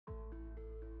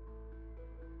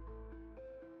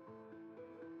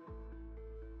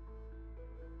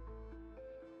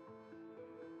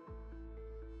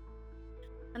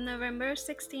On November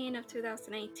 16 of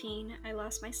 2018, I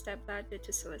lost my stepdad due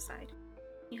to suicide.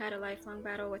 He had a lifelong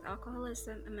battle with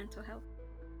alcoholism and mental health.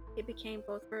 He became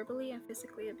both verbally and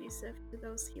physically abusive to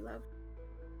those he loved.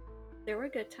 There were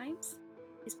good times.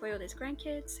 He spoiled his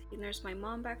grandkids, he nursed my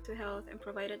mom back to health, and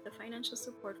provided the financial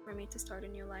support for me to start a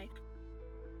new life.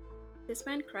 This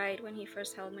man cried when he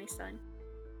first held my son.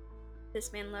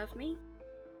 This man loved me.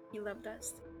 He loved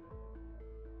us.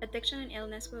 Addiction and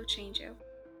illness will change you.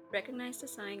 Recognize the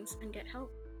signs and get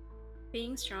help.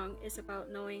 Being strong is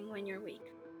about knowing when you're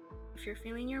weak. If you're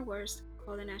feeling your worst,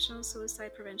 call the National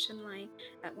Suicide Prevention Line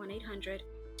at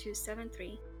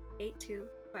 1-800-273-8255.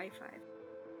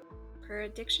 Per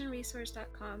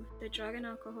addictionresource.com, the Drug and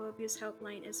Alcohol Abuse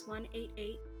Helpline is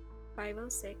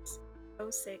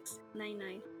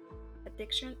 1-888-506-0699.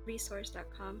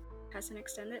 Addictionresource.com has an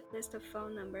extended list of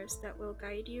phone numbers that will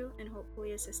guide you and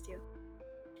hopefully assist you.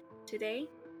 Today,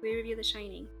 we review The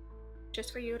Shining.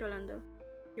 Just for you, Rolando.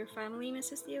 Your family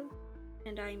misses you,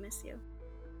 and I miss you.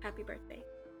 Happy birthday.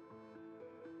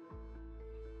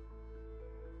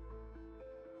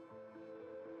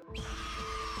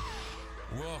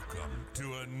 Welcome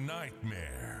to A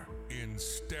Nightmare in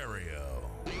Stereo,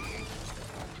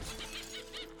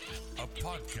 a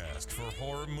podcast for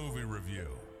horror movie review.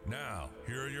 Now,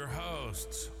 here are your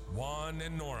hosts, Juan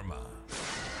and Norma.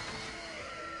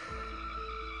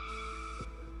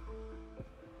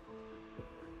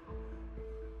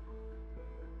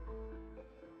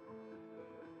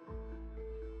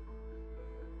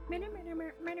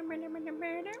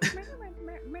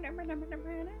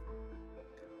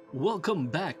 Welcome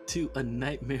back to A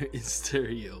Nightmare in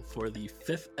Stereo for the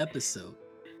 5th episode.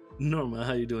 Norma,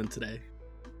 how you doing today?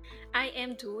 I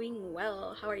am doing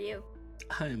well. How are you?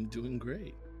 I am doing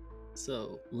great.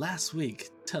 So, last week,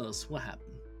 tell us what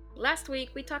happened. Last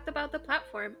week, we talked about The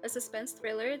Platform, a suspense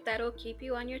thriller that'll keep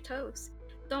you on your toes.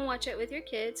 Don't watch it with your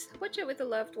kids, watch it with a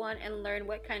loved one and learn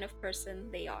what kind of person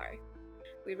they are.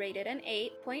 We rated an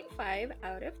 8.5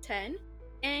 out of 10,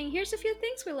 and here's a few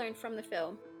things we learned from the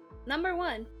film. Number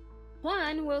 1,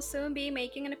 Juan will soon be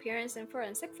making an appearance in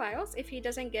Forensic Files if he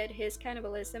doesn't get his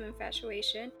cannibalism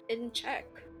infatuation in check,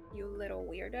 you little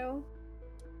weirdo.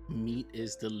 Meat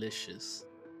is delicious.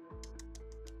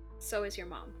 So is your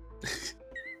mom.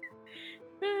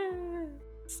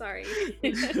 Sorry.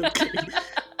 Okay.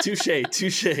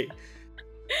 Touche.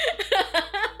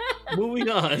 Moving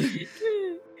on.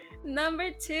 Number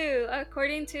 2,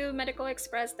 according to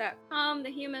medicalexpress.com,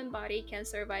 the human body can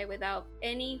survive without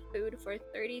any food for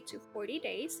 30 to 40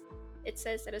 days. It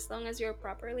says that as long as you're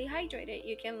properly hydrated,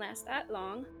 you can last that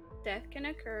long. Death can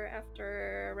occur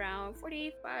after around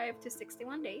 45 to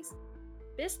 61 days.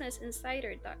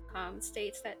 BusinessInsider.com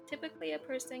states that typically a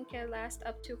person can last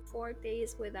up to 4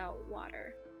 days without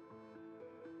water.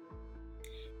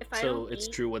 So it's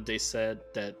true what they said,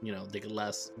 that, they could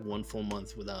last 1 full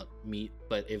month without meat,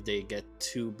 but if they get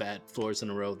 2 bad floors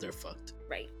in a row, they're fucked.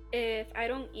 Right. If I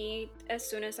don't eat as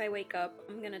soon as I wake up,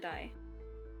 I'm gonna die.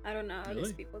 I don't know how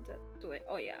these people do it.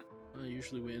 Oh, yeah. I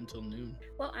usually wait until noon.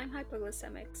 Well, I'm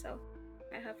hypoglycemic, so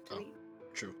I have to eat.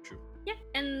 True. Yeah,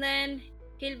 and then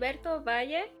Gilberto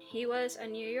Valle, he was a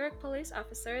New York police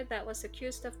officer that was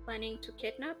accused of planning to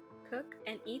kidnap, cook,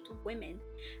 and eat women.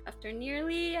 After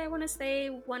nearly, I want to say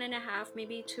 1.5,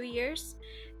 maybe 2 years.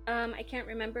 I can't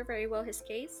remember very well his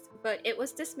case, but it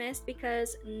was dismissed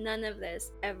because none of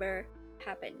this ever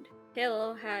happened.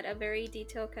 Hill had a very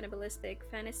detailed cannibalistic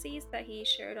fantasies that he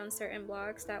shared on certain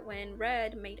blogs that when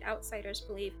read made outsiders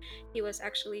believe he was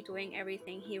actually doing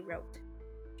everything he wrote.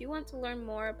 If you want to learn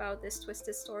more about this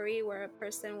twisted story where a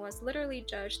person was literally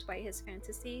judged by his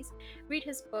fantasies, read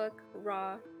his book,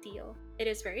 Raw Deal. It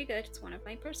is very good, it's one of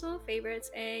my personal favorites,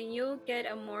 and you'll get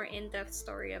a more in-depth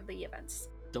story of the events.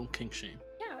 Don't kink shame.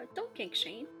 Yeah, don't kink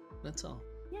shame. That's all.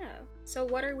 Yeah, so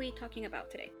what are we talking about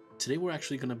today? Today we're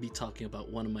actually going to be talking about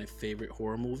one of my favorite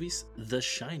horror movies, The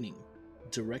Shining,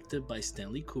 directed by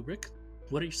Stanley Kubrick.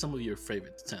 What are some of your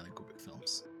favorite Stanley Kubrick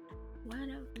films? One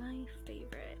of my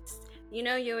favorites. You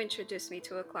know you introduced me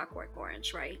to A Clockwork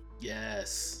Orange, right?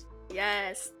 Yes.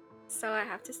 So I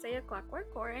have to say A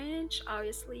Clockwork Orange,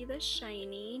 obviously The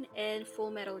Shining, and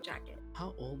Full Metal Jacket.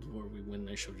 How old were we when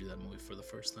I showed you that movie for the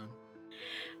first time?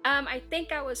 I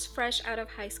think I was fresh out of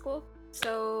high school,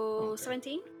 so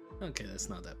 17. Okay, that's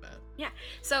not that bad. Yeah,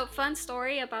 so fun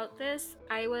story about this.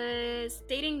 I was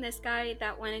dating this guy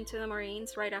that went into the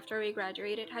Marines right after we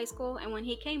graduated high school, and when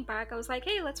he came back, I was like,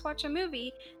 hey, let's watch a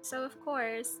movie. So of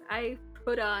course, I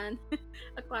put on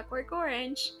A Clockwork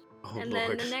Orange. Oh, and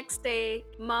Lord. then the next day,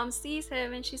 mom sees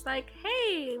him and she's like, hey,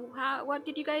 hey, what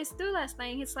did you guys do last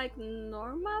night? He's like,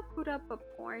 Norma put up a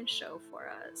porn show for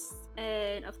us.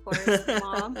 And of course,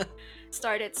 mom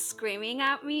started screaming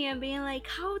at me and being like,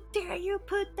 how dare you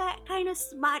put that kind of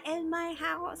smut in my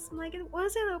house? I'm like, it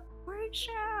wasn't a porn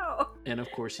show. And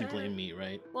of course, you blame me,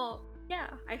 right? Well, yeah,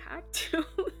 I had to.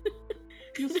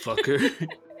 You fucker.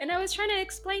 And I was trying to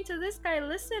explain to this guy,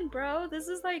 listen, bro, this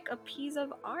is like a piece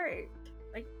of art.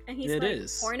 Like, and he's It like,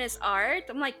 is. porn is art.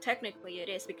 I'm like, technically it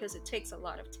is, because it takes a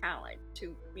lot of talent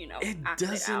to, It act it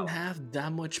doesn't out. have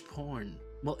that much porn.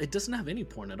 Well, it doesn't have any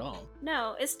porn at all.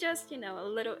 No, it's just, a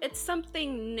little, it's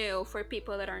something new for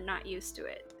people that are not used to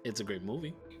it. It's a great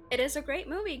movie. It is a great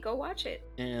movie. Go watch it.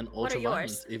 And What are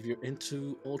ultra-violence. yours? If you're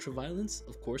into ultra-violence,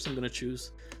 of course I'm going to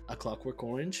choose A Clockwork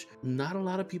Orange. Not a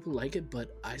lot of people like it,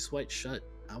 but Eyes Wide Shut,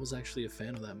 I was actually a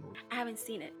fan of that movie. I haven't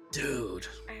seen it. Dude,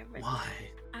 I haven't. why?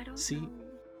 I don't See, know.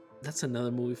 that's another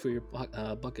movie for your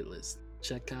bucket list.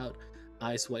 Check out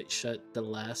Eyes Wide Shut, the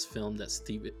last film that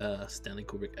Stanley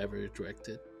Kubrick ever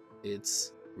directed.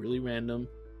 It's really random,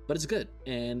 but it's good.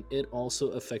 And it also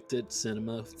affected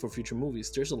cinema for future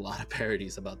movies. There's a lot of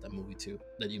parodies about that movie too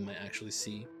that you might actually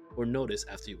see or notice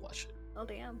after you watch it. Oh,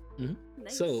 damn. Mhm.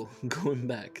 Nice. So, going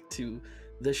back to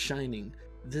The Shining,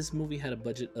 this movie had a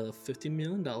budget of $50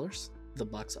 million. The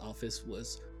box office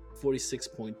was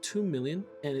 $46.2 million,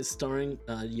 and it's starring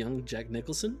young Jack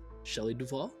Nicholson, Shelley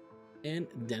Duvall, and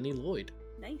Danny Lloyd.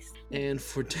 Nice. And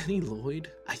for Danny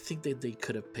Lloyd, I think that they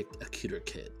could have picked a cuter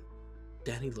kid.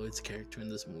 Danny Lloyd's character in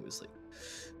this movie is like,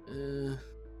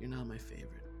 you're not my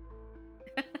favorite.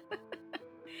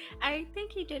 I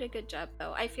think he did a good job,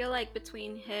 though. I feel like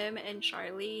between him and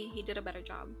Charlie, he did a better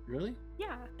job. Really?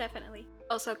 Yeah, definitely.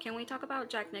 Also, can we talk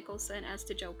about Jack Nicholson as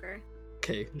the Joker?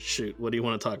 Okay, shoot. What do you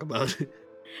want to talk about?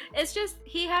 It's just,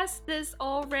 he has this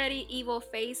already evil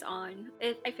face on.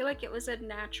 I feel like it was a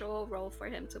natural role for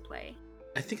him to play.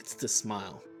 I think it's the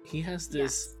smile. He has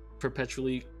this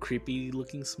perpetually creepy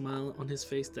looking smile on his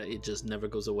face that it just never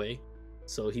goes away.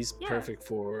 So he's perfect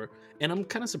for, and I'm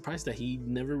kind of surprised that he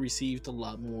never received a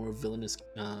lot more villainous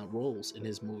roles in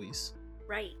his movies.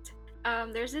 Right.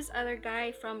 There's this other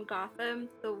guy from Gotham,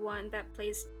 the one that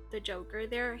plays the Joker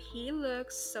there. He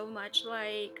looks so much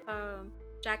like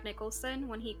Jack Nicholson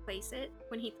when he plays the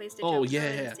Joker in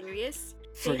the series.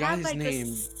 Forgot they have his like name.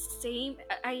 the same.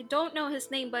 I don't know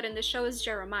his name, but in the show is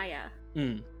Jeremiah.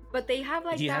 But they have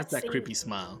like he that has that same, creepy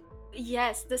smile.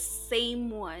 Yes, the same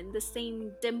one, the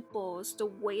same dimples, the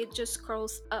way it just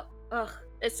curls up. Ugh,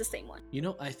 it's the same one.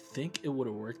 I think it would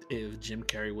have worked if Jim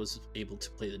Carrey was able to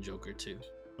play the Joker too.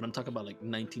 But I'm talking about like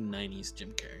 1990s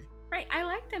Jim Carrey. Right, I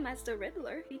liked him as the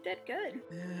Riddler. He did good.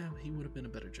 Yeah, he would have been a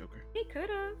better Joker. He could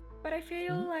have, but I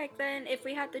feel like then if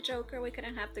we had the Joker, we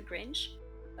couldn't have the Grinch.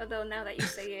 Although now that you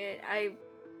say it, I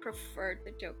preferred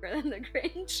the Joker than the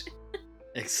Grinch.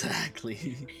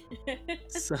 Exactly.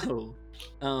 So,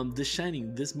 The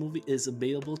Shining, this movie is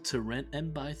available to rent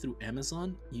and buy through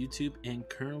Amazon, YouTube, and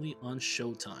currently on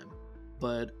Showtime.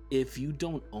 But if you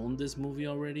don't own this movie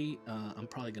already, I'm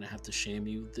probably gonna have to shame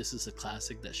you. This is a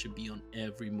classic that should be on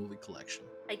every movie collection.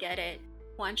 I get it.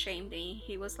 Juan shamed me.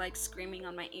 He was like screaming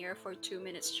on my ear for 2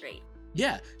 minutes straight.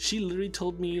 Yeah, she literally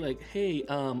told me like, hey,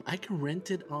 I can rent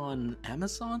it on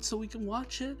Amazon so we can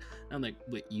watch it. And I'm like,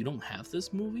 wait, you don't have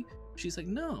this movie? She's like,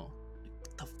 no. Like,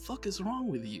 what the fuck is wrong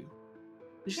with you?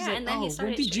 And she's like, oh,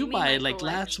 when did you buy it? Like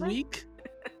last week?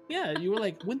 Yeah, you were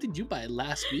like, when did you buy it?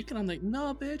 Last week? And I'm like,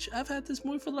 no, bitch, I've had this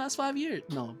movie for the last 5 years.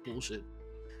 No, bullshit.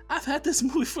 I've had this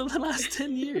movie for the last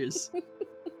 10 years.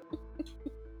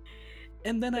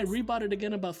 And then I rebought it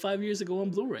again about 5 years ago on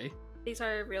Blu-ray. These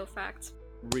are real facts.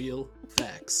 Real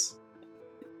facts.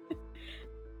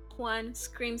 Juan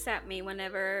screams at me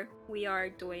whenever we are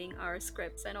doing our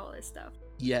scripts and all this stuff.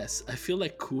 Yes, I feel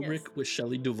like Kubrick with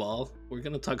Shelley Duvall. We're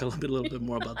gonna talk a little bit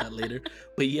more about that later.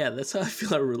 But yeah, that's how I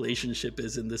feel our relationship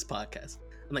is in this podcast.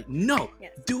 I'm like, no,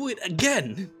 do it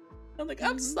again. I'm like,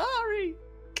 I'm sorry.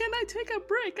 Can I take a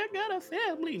break? I got a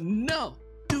family. No,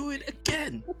 do it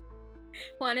again.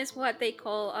 Juan is what they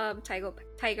call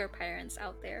tiger parents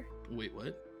out there. Wait,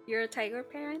 what? You're a tiger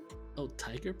parent? Oh,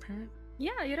 tiger parent?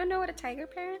 Yeah, you don't know what a tiger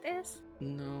parent is?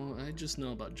 No, I just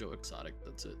know about Joe Exotic.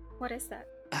 That's it. What is that?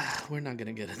 We're not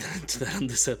gonna get into that on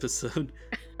this episode.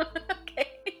 Okay.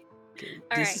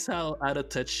 This is how out of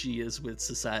touch she is with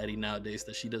society nowadays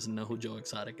that she doesn't know who Joe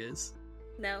Exotic is.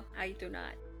 No, I do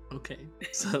not. Okay,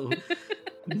 so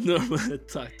Norma,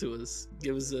 talk to us.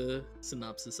 Give us a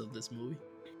synopsis of this movie.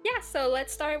 Yeah, so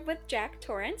let's start with Jack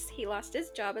Torrance. He lost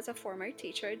his job as a former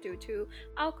teacher due to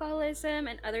alcoholism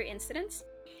and other incidents.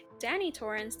 Danny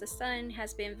Torrance, the son,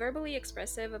 has been verbally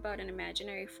expressive about an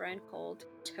imaginary friend called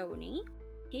Tony.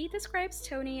 He describes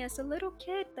Tony as a little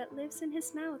kid that lives in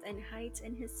his mouth and hides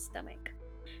in his stomach.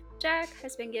 Jack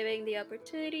has been given the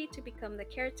opportunity to become the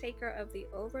caretaker of the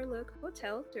Overlook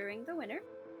Hotel during the winter.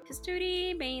 His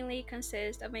duty mainly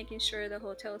consists of making sure the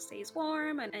hotel stays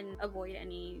warm and avoid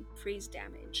any freeze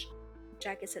damage.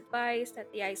 Jack is advised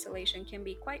that the isolation can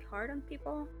be quite hard on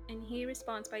people, and he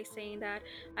responds by saying that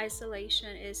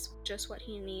isolation is just what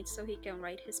he needs so he can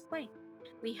write his play.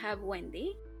 We have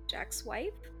Wendy, Jack's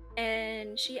wife,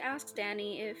 and she asks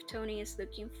Danny if Tony is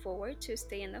looking forward to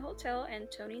stay in the hotel, and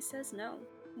Tony says no.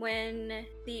 When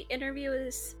the interview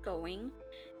is going,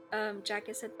 Jack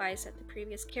is advised that the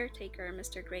previous caretaker,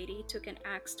 Mr. Grady, took an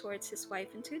axe towards his wife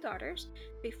and two daughters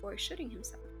before shooting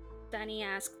himself. Danny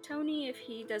asks Tony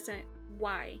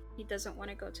why he doesn't want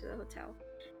to go to the hotel,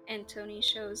 and Tony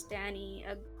shows Danny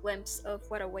a glimpse of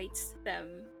what awaits them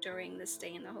during the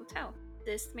stay in the hotel.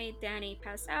 This made Danny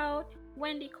pass out.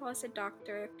 Wendy calls a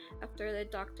doctor. After the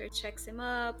doctor checks him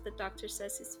up, the doctor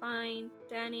says he's fine.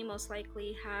 Danny most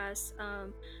likely has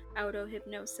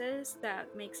auto-hypnosis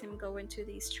that makes him go into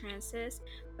these trances,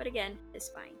 but again, it's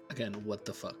fine. Again, what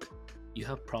the fuck? You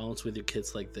have problems with your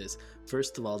kids like this.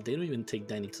 First of all, they don't even take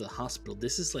Danny to the hospital.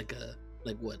 This is like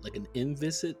an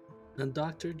in-visit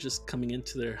doctor just coming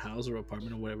into their house or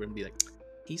apartment or whatever and be like,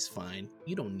 he's fine.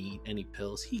 You don't need any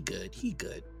pills. He good.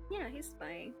 Yeah, he's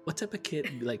fine. What type of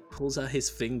kid like pulls out his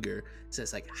finger,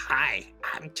 says like, "Hi,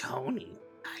 I'm Tony.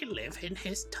 I live in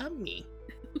his tummy."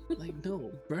 Like,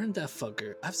 no, burn that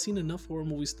fucker. I've seen enough horror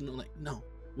movies to know, like, no,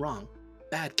 wrong,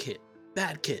 bad kid.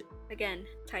 Again,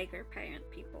 tiger parent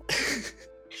people.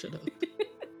 Shut up.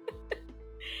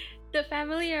 The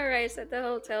family arrives at the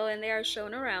hotel and they are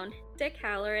shown around. Dick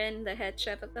Halloran, the head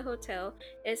chef of the hotel,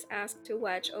 is asked to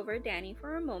watch over Danny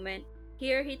for a moment.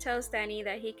 Here he tells Danny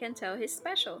that he can tell he's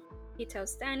special. He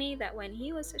tells Danny that when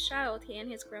he was a child, he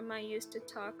and his grandma used to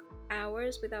talk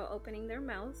hours without opening their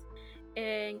mouth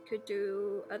and could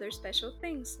do other special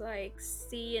things like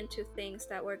see into things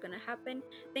that were gonna happen,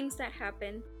 things that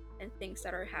happen, and things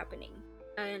that are happening.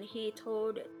 And he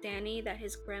told Danny that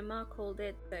his grandma called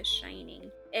it the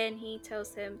shining, and he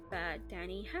tells him that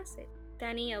Danny has it.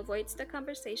 Danny avoids the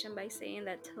conversation by saying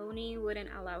that Tony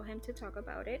wouldn't allow him to talk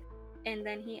about it, and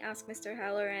then he asks Mr.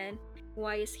 Halloran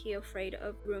why is he afraid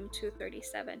of room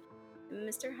 237.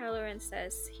 Mr. Halloran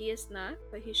says he is not,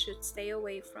 but he should stay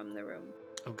away from the room.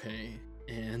 Okay,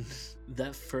 and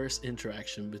that first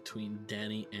interaction between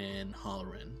Danny and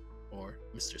Halloran, or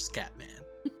Mr. Scatman,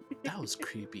 that was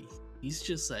creepy. He's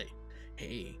just like,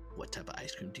 "Hey, what type of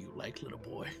ice cream do you like, little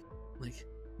boy?" Like,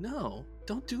 no,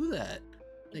 don't do that.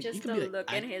 Like, just the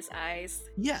look in his eyes.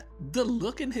 Yeah, the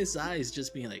look in his eyes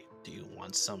just being like, "Do you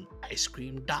want some ice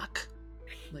cream, Doc?"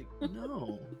 Like,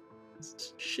 no.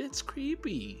 Shit's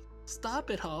creepy. Stop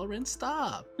it, Halloran,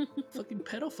 stop. Fucking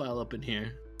pedophile up in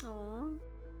here. Aw,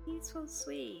 he's so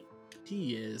sweet.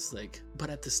 He is, like, but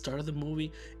at the start of the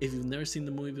movie, if you've never seen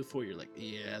the movie before, you're like,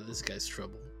 yeah, this guy's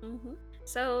trouble. Mm-hmm.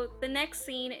 So the next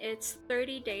scene, it's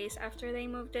 30 days after they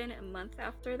moved in, a month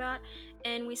after that,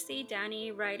 and we see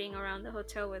Danny riding around the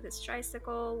hotel with his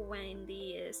tricycle.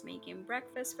 Wendy is making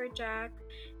breakfast for Jack,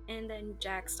 and then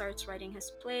Jack starts writing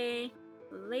his play.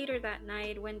 Later that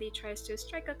night, Wendy tries to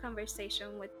strike a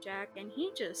conversation with Jack, and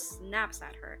he just snaps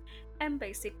at her and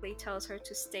basically tells her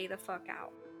to stay the fuck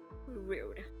out.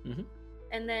 Rude. Mm-hmm.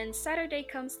 And then Saturday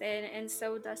comes in, and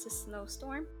so does a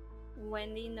snowstorm.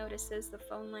 Wendy notices the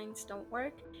phone lines don't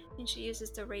work, and she uses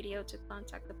the radio to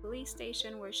contact the police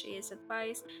station, where she is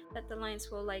advised that the lines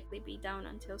will likely be down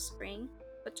until spring,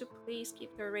 but to please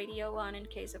keep their radio on in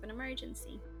case of an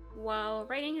emergency. While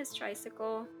riding his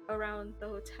tricycle around the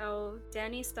hotel,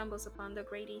 Danny stumbles upon the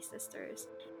Grady sisters,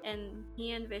 and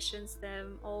he envisions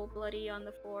them all bloody on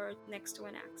the floor next to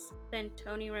an axe. Then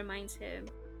Tony reminds him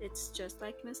it's just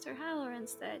like Mr. Halloran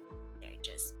said, they're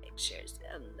just pictures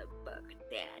in the book,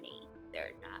 Danny.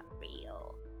 They're not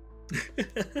real.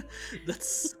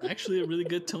 That's actually a really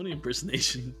good Tony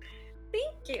impersonation.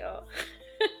 Thank you.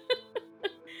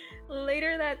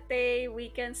 Later that day, we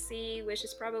can see, which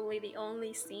is probably the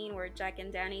only scene where Jack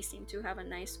and Danny seem to have a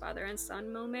nice father and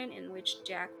son moment, in which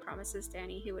Jack promises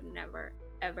Danny he would never,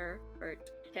 ever hurt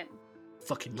him.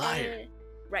 Fucking liar.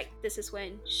 Right, this is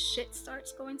when shit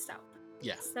starts going south.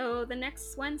 Yeah. So the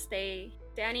next Wednesday,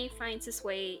 Danny finds his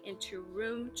way into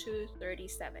room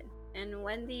 237. And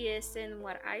Wendy is in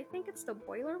what I think it's the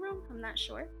boiler room. I'm not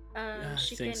sure. I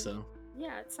think so.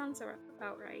 Yeah, it sounds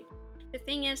about right. The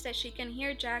thing is that she can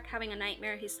hear Jack having a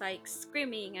nightmare. He's like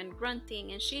screaming and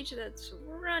grunting, and she just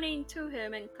running to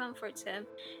him and comforts him.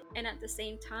 And at the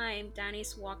same time,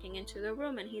 Danny's walking into the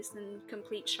room and he's in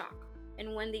complete shock.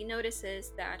 and Wendy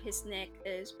notices that his neck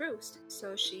is bruised.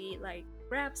 So she like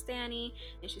grabs Danny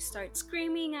and she starts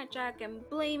screaming at Jack and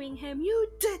blaming him. You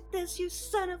did this, you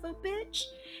son of a bitch!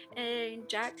 And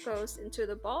Jack goes into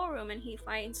the ballroom and he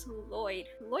finds Lloyd.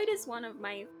 Lloyd is one of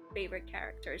my favorite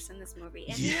characters in this movie,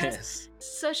 and he has Yes.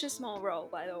 such a small role,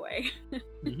 by the way.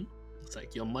 Mhm. It's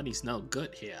like, your money's no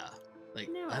good here. Like,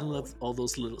 I No. love all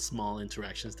those little small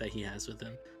interactions that he has with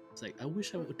him. It's like, I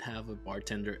wish I would have a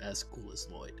bartender as cool as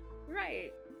Lloyd.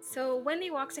 Right. So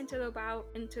Wendy walks into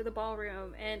the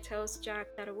ballroom and tells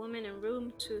Jack that a woman in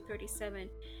room 237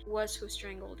 was who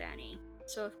strangled Danny.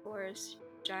 So of course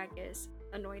Jack is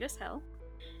annoyed as hell.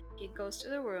 He goes to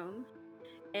the room,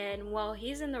 and while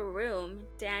he's in the room,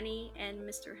 Danny and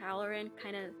Mr. Halloran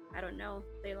kind of, I don't know,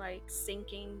 they like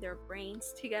syncing their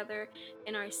brains together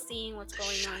and are seeing what's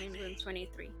going on in room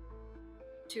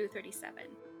 237.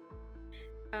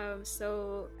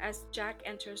 So as Jack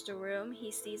enters the room,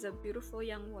 he sees a beautiful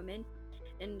young woman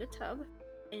in the tub,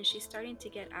 and she's starting to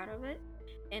get out of it.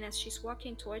 And as she's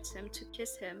walking towards him to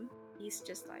kiss him, he's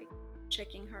just like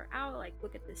checking her out, like,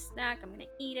 look at this snack, I'm gonna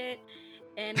eat it.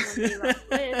 And when they lock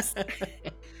lips,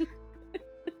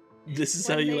 This is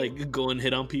how you like go and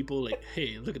hit on people. Like,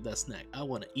 hey, look at that snack. I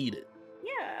want to eat it.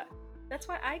 yeah, that's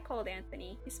why I called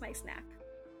Anthony. He's my snack.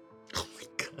 Oh my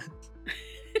god.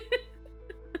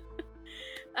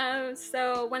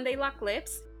 So when they lock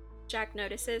lips, Jack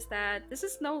notices that this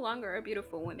is no longer a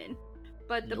beautiful woman,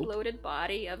 but the bloated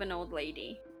body of an old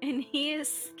lady. And he is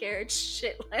scared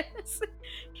shitless.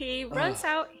 He runs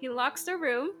out, he locks the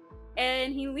room,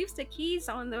 and he leaves the keys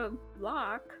on the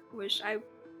lock, which I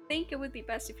think it would be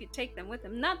best if you take them with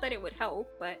him. Not that it would help,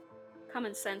 but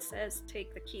common sense says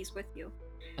take the keys with you.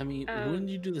 I mean, wouldn't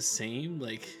you do the same?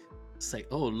 Like, it's like,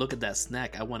 oh, look at that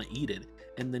snack, I want to eat it.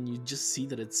 And then you just see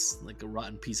that it's like a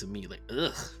rotten piece of meat. Like,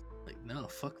 ugh. Like, no,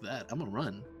 fuck that. I'm gonna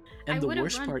run. And the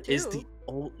worst part is the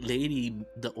old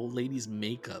lady's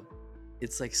makeup.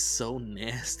 It's like so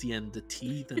nasty, and the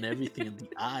teeth and everything and the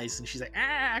eyes. And she's like,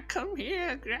 come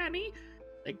here, Granny.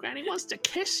 Like, Granny wants to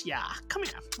kiss ya. Come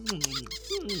here.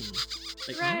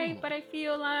 Like, right, no. but I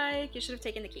feel like you should have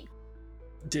taken the key.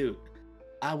 Dude,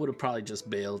 I would have probably just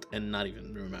bailed and not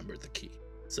even remembered the key.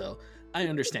 So I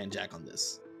understand Jack on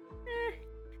this.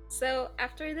 So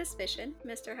after this vision,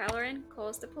 Mr. Halloran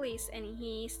calls the police and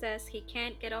he says he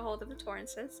can't get a hold of the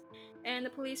Torrances, and the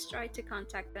police try to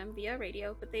contact them via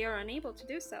radio, but they are unable to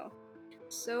do so.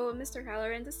 So Mr.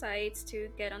 Halloran decides to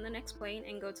get on the next plane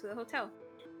and go to the hotel.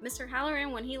 Mr.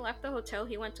 Halloran, when he left the hotel,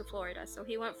 he went to Florida. So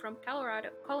he went from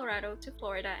Colorado to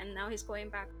Florida, and now he's going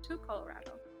back to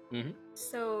Colorado. Mm-hmm.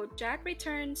 So Jack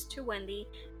returns to Wendy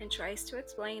and tries to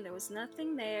explain there was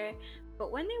nothing there,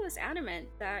 but Wendy was adamant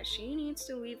that she needs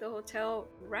to leave the hotel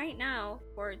right now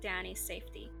for Danny's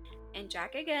safety. And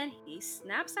Jack again, he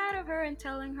snaps out of her and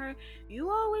telling her, you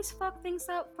always fuck things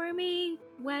up for me,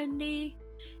 Wendy.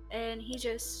 And he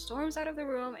just storms out of the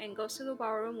room and goes to the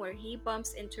ballroom where he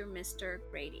bumps into Mr.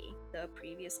 Grady, the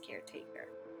previous caretaker.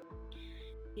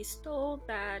 He's told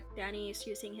that Danny is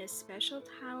using his special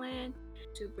talent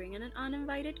to bring in an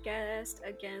uninvited guest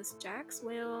against Jack's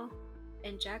will,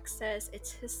 and Jack says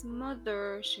it's his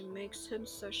mother, she makes him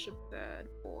such a bad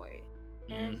boy.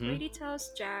 And Grady tells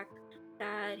Jack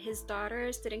that his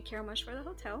daughters didn't care much for the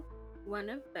hotel. One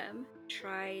of them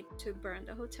tried to burn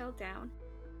the hotel down,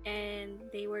 and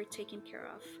they were taken care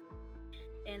of.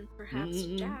 And perhaps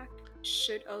Jack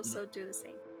should also do the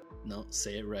same. No,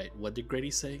 say it right. What did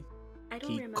Grady say? I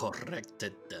don't remember. He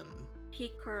corrected them.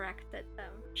 He corrected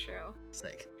them, true. It's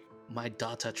like, my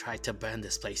daughter tried to burn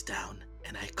this place down,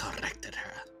 and I corrected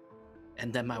her.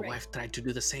 And then my wife tried to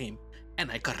do the same,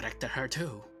 and I corrected her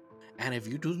too. And if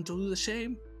you don't do the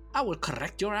same, I will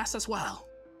correct your ass as well.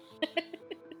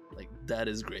 Like, that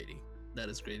is Grady. That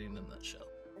is Grady in a nutshell.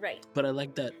 Right. But I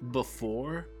like that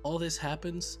before all this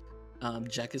happens,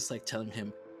 Jack is like telling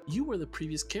him, you were the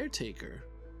previous caretaker.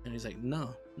 And he's like,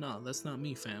 no, that's not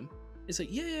me, fam. It's like,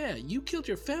 yeah, you killed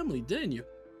your family, didn't you?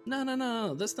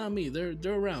 No, that's not me. They're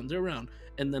around.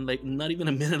 And then, like, not even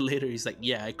a minute later, he's like,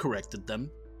 yeah, I corrected them.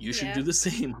 You should do the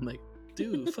same. I'm like,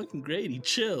 dude, fucking Grady,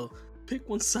 chill. Pick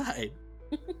one side.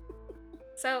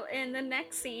 So in the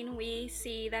next scene, we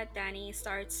see that Danny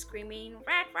starts screaming,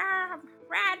 rat worm,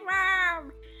 rat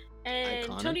worm. And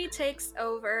Iconic. Tony takes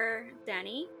over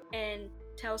Danny and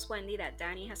tells Wendy that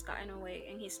Danny has gotten away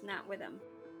and he's not with him.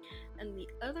 On the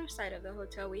other side of the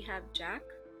hotel, we have Jack.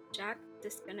 Jack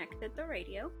disconnected the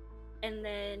radio, and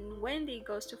then Wendy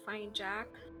goes to find Jack,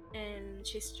 and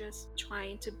she's just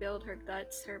trying to build her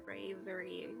guts, her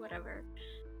bravery, whatever,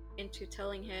 into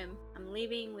telling him, I'm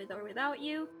leaving with or without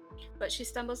you. But she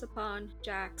stumbles upon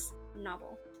Jack's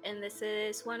novel. And this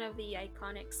is one of the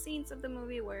iconic scenes of the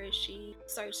movie where she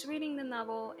starts reading the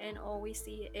novel, and all we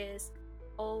see is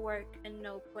all work and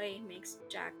no play makes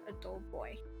Jack a dull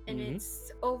boy. And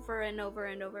it's over and over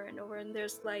and over and over. And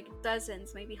there's like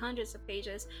dozens, maybe hundreds of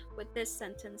pages with this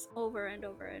sentence over and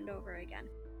over and over again.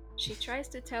 She tries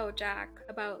to tell Jack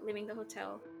about leaving the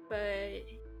hotel, but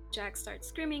Jack starts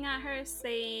screaming at her,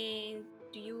 saying,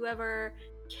 "Do you ever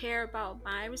care about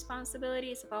my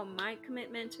responsibilities, about my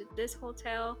commitment to this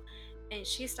hotel?" And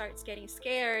she starts getting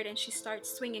scared, and she starts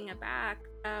swinging a bat.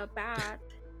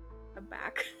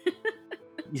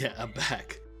 Yeah, a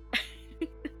back.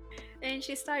 And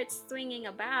she starts swinging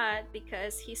a bat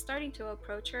because he's starting to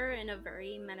approach her in a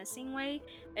very menacing way,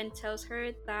 and tells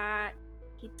her that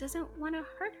he doesn't want to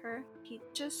hurt her. He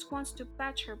just wants to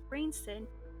bash her brains in.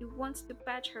 He wants to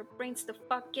bash her brains the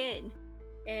fuck in.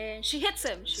 And she hits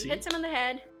him. She hits him on the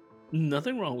head.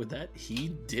 Nothing wrong with that. He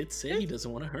did say he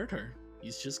doesn't want to hurt her.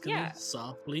 He's just gonna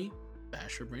softly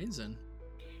bash her brains in.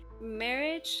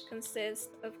 Marriage consists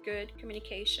of good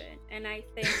communication, and I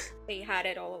think they had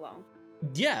it all along.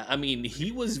 Yeah, I mean,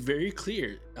 he was very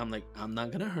clear. I'm like, I'm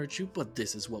not gonna hurt you, but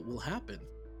this is what will happen.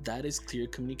 That is clear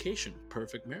communication.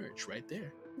 Perfect marriage right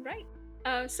there. Right.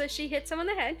 So she hits him on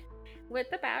the head with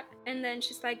the bat, and then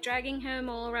she's like dragging him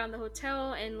all around the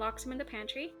hotel and locks him in the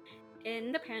pantry.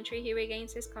 In the pantry, he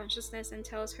regains his consciousness and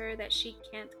tells her that she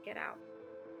can't get out.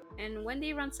 And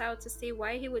Wendy runs out to see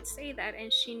why he would say that,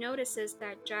 and she notices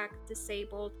that Jack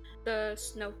disabled the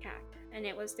snowcat, and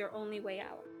it was their only way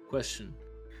out. Question.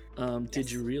 Did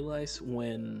you realize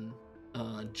when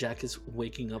Jack is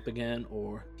waking up again,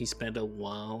 or he spent a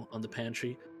while on the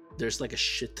pantry, there's like a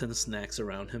shit ton of snacks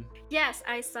around him? Yes,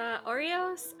 I saw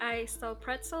Oreos, I saw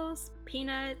pretzels,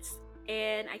 peanuts,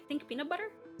 and I think peanut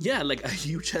butter. Yeah, like a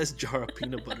huge ass jar of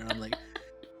peanut butter. I'm like,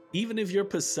 even if you're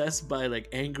possessed by like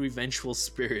angry, vengeful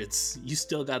spirits, you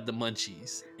still got the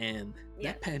munchies. And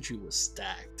that pantry was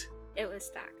stacked. It was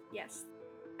stacked, yes.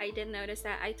 I did notice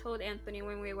that. I told Anthony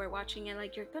when we were watching it,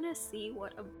 like, you're gonna see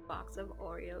what a box of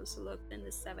Oreos looked in the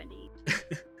 70s.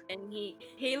 And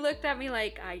he looked at me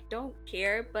like, I don't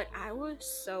care, but I was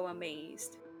so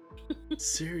amazed.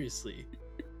 Seriously.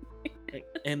 Like,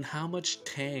 and how much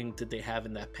tang did they have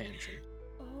in that pantry?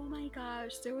 Oh my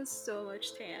gosh, there was so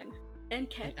much tang. And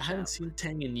ketchup. I haven't seen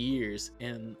tang in years,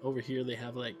 and over here they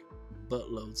have like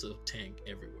buttloads of tang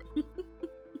everywhere.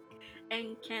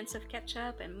 And cans of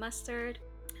ketchup and mustard.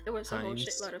 There was a whole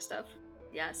shitload of stuff.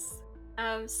 Yes.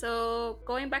 So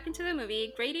going back into the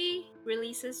movie, Grady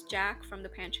releases Jack from the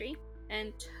pantry,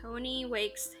 and Tony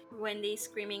wakes Wendy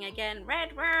screaming again,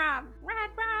 "Red rum! Red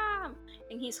rum!"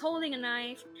 And he's holding a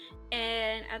knife.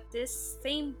 And at this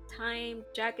same time,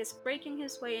 Jack is breaking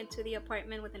his way into the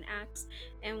apartment with an axe,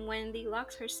 and Wendy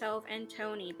locks herself and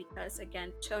Tony, because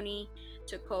again, Tony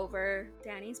took over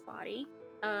Danny's body.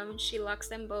 She locks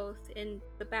them both in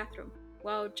the bathroom.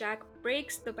 While Jack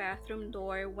breaks the bathroom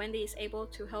door, Wendy is able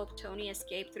to help Tony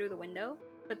escape through the window.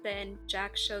 But then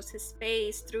Jack shows his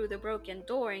face through the broken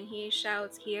door and he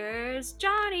shouts, "Here's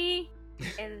Johnny!"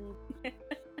 And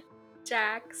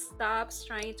Jack stops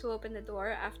trying to open the door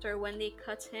after Wendy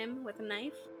cuts him with a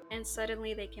knife. And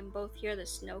suddenly they can both hear the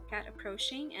snowcat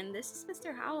approaching. And this is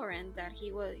Mr. Halloran that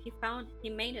he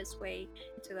made his way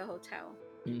into the hotel.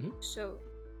 Mm-hmm. So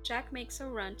Jack makes a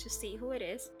run to see who it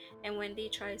is, and Wendy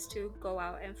tries to go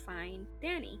out and find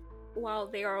Danny. While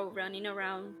they are all running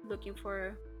around looking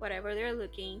for whatever they're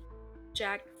looking,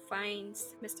 Jack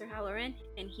finds Mr. Halloran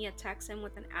and he attacks him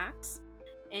with an axe,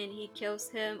 and he kills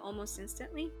him almost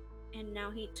instantly. And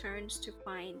now he turns to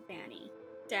find Danny.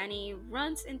 Danny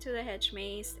runs into the hedge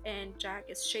maze and Jack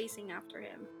is chasing after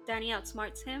him. Danny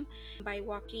outsmarts him by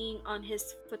walking on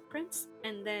his footprints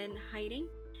and then hiding.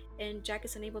 And Jack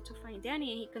is unable to find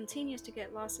Danny, and he continues to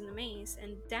get lost in the maze.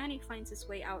 And Danny finds his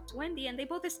way out to Wendy, and they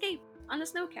both escape on the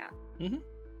snowcat. Mm-hmm.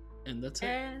 And that's it.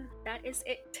 And that is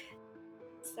it.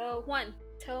 So, Juan,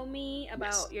 tell me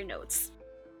about your notes.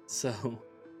 So,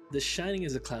 The Shining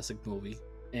is a classic movie,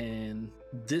 and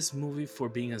this movie, for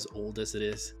being as old as it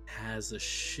is, has a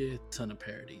shit ton of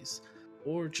parodies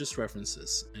or just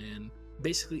references. And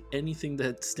basically anything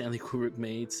that Stanley Kubrick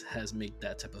makes has made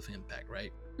that type of impact,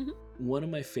 right? Mm-hmm. One of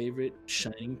my favorite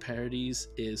Shining parodies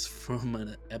is from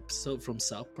an episode from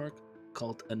South Park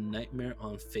called A Nightmare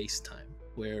on FaceTime,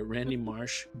 where Randy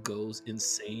Marsh goes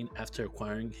insane after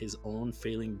acquiring his own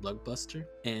failing blockbuster.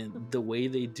 And the way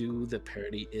they do the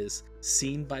parody is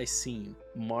scene by scene,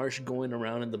 Marsh going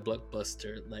around in the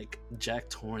blockbuster like Jack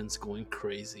Torrance going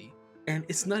crazy. And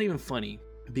it's not even funny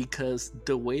because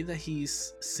the way that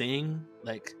he's saying,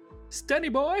 like, steady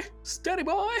boy,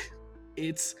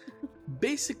 It's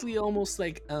basically almost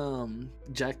like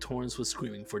Jack Torrance was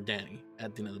screaming for Danny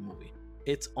at the end of the movie.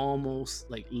 It's almost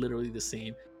like literally the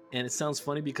same. And it sounds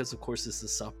funny because, of course, it's a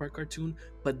South Park cartoon,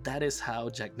 but that is how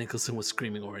Jack Nicholson was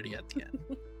screaming already at the end.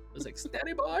 It was like,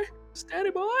 "Steady boy, steady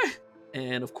boy."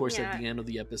 And of course, at Yeah. the end of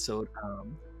the episode,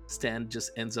 Stan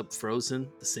just ends up frozen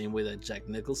the same way that Jack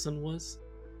Nicholson was.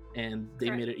 And they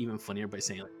Correct. made it even funnier by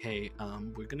saying, like, "Hey,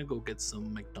 we're gonna go get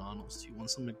some McDonald's. Do you want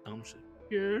some McDonald's?"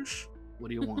 Yes. What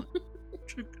do you want?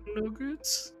 Chicken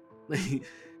nuggets. Like,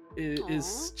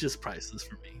 it's Aw. just priceless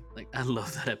for me. Like, I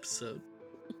love that episode.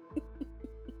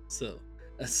 So,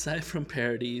 aside from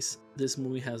parodies, this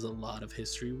movie has a lot of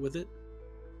history with it.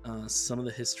 Some of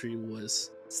the history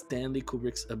was Stanley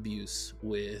Kubrick's abuse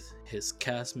with his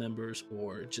cast members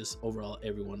or just overall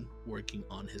everyone working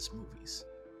on his movies.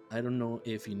 I don't know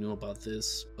if you knew about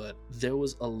this, but there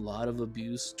was a lot of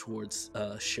abuse towards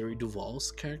Shelley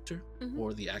Duvall's character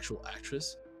or the actual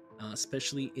actress,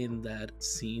 especially in that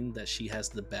scene that she has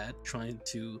the bat trying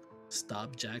to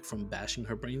stop Jack from bashing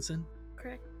her brains in.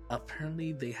 Correct.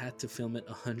 Apparently, they had to film it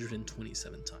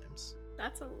 127 times.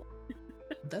 That's a lot.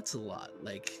 That's a lot.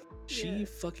 Like, she Yeah.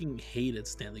 fucking hated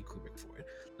Stanley Kubrick for it.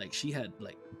 Like, she had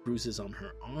like bruises on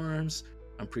her arms.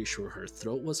 I'm pretty sure her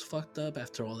throat was fucked up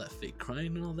after all that fake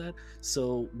crying and all that.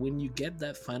 So when you get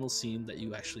that final scene that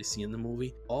you actually see in the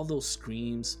movie, all those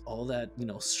screams, all that,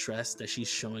 stress that she's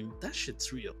showing, that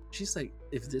shit's real. She's like,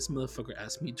 if this motherfucker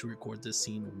asked me to record this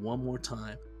scene one more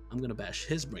time, I'm gonna bash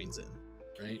his brains in,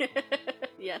 right?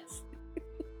 Yes.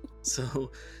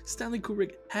 So Stanley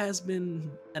Kubrick has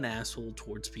been an asshole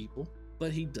towards people,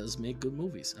 but he does make good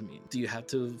movies. I mean, do you have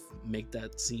to make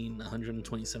that scene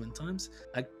 127 times?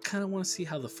 I kind of want to see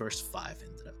how the first 5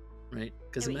 ended up, right?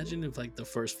 Because imagine if like the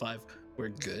first 5 were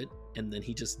good and then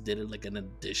he just did it like an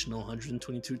additional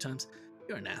 122 times.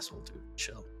 You're an asshole, dude.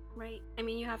 Chill. Right. I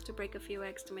mean, you have to break a few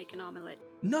eggs to make an omelet.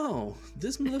 No,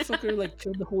 this motherfucker like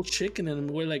killed the whole chicken and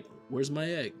we're like, where's my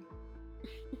egg?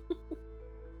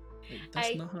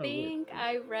 I think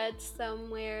I read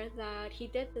somewhere that he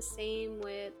did the same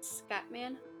with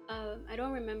Scatman. I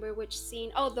don't remember which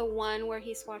scene. Oh, the one where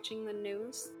he's watching the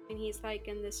news and he's like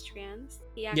in this trance.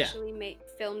 He actually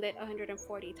filmed it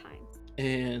 140 times.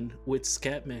 And with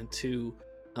Scatman too,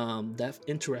 that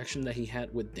interaction that he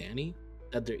had with Danny,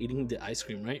 that they're eating the ice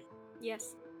cream, right?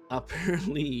 Yes.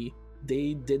 Apparently,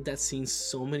 they did that scene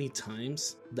so many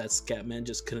times that Scatman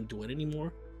just couldn't do it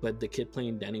anymore. But the kid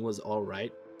playing Danny was all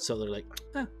right. So they're like,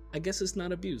 I guess it's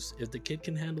not abuse. If the kid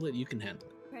can handle it, you can handle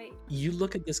it. Right. You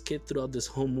look at this kid throughout this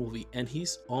whole movie, and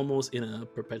he's almost in a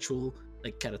perpetual,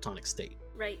 like, catatonic state.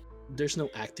 Right. There's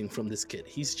no acting from this kid.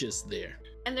 He's just there.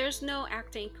 And there's no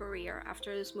acting career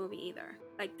after this movie either.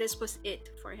 Like, this was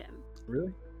it for him.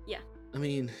 Really? Yeah. I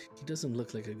mean, he doesn't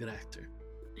look like a good actor.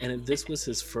 And if this was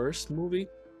his first movie,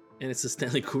 and it's a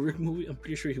Stanley Kubrick movie, I'm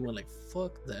pretty sure he went like,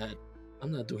 fuck that.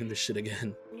 I'm not doing this shit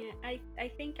again. Yeah, I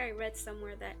think I read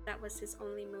somewhere that that was his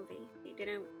only movie. He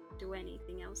didn't do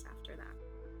anything else after that.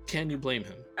 Can you blame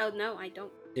him? Oh, no, I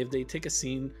don't. If they take a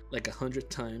scene like 100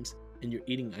 times and you're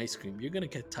eating ice cream, you're gonna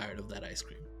get tired of that ice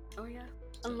cream. Oh, yeah.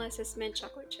 Unless it's mint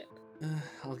chocolate chip.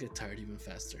 I'll get tired even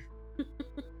faster.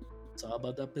 It's all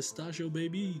about that pistachio,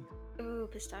 baby. Ooh,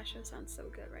 pistachio sounds so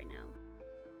good right now.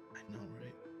 I know,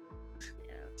 right?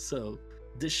 Yeah. So,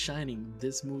 The Shining,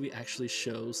 this movie actually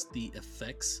shows the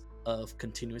effects of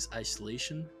continuous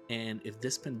isolation, and if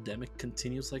this pandemic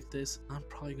continues like this, I'm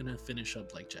probably gonna finish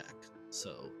up like Jack.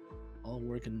 So, all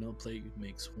work and no play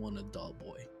makes one a dull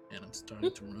boy, and I'm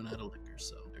starting to run out of liquor,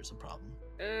 so there's a problem.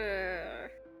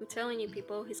 I'm telling you,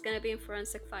 people, he's gonna be in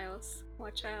Forensic Files.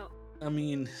 Watch out. I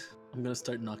mean, I'm gonna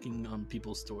start knocking on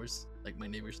people's doors, like my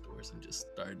neighbor's doors, and just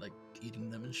start like eating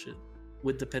them and shit.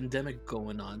 With the pandemic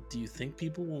going on, do you think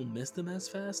people won't miss them as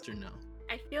fast or no?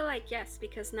 I feel like yes,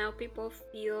 because now people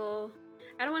feel,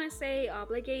 I don't want to say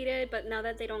obligated, but now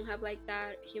that they don't have like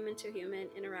that human to human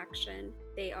interaction,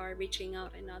 they are reaching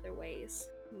out in other ways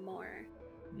more.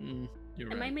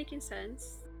 You're Am right. I making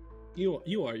sense? You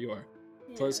are. Yeah.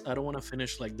 Plus, I don't want to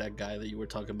finish like that guy that you were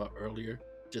talking about earlier,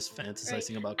 just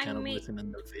fantasizing about cannibalism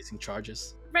and then facing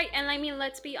charges. Right, and I mean,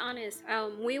 let's be honest.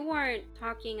 We weren't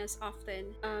talking as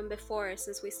often before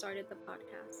since we started the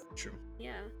podcast. True.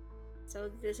 Yeah. So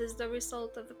this is the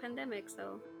result of the pandemic.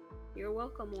 So you're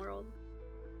welcome, world.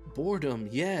 Boredom,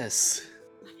 yes.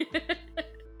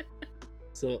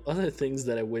 So other things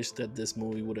that I wish that this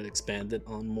movie would have expanded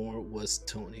on more was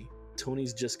Tony.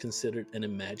 Tony's just considered an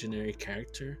imaginary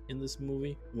character in this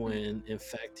movie when in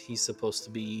fact he's supposed to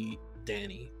be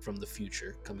Danny from the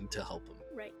future coming to help him.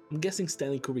 Right. I'm guessing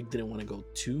Stanley Kubrick didn't want to go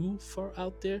too far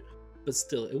out there, But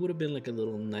still, it would have been like a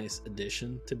little nice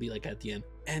addition to be like at the end.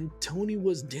 And Tony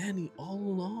was Danny all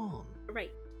along.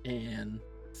 Right. And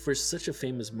for such a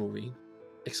famous movie,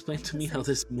 explain to me how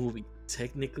this movie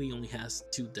technically only has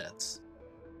 2 deaths.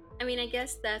 I mean, I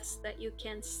guess that's that you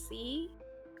can see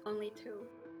only 2.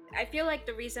 I feel like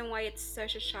the reason why it's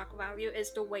such a shock value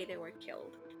is the way they were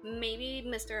killed. Maybe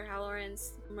Mr.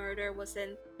 Halloran's murder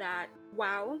wasn't that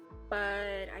wow,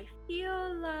 but I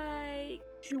feel like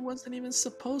He wasn't even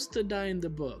supposed to die in the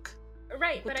book.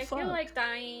 right, What but the I feel fuck? like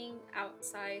dying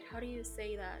outside. How do you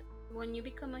say that? When you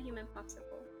become a human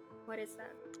popsicle, what is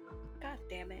that? God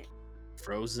damn it!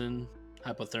 Frozen,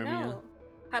 hypothermia. No,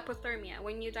 hypothermia.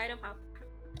 When you died of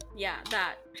yeah,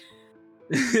 that.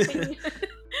 when, you,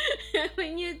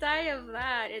 when you die of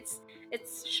that,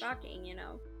 it's shocking, you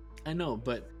know. I know,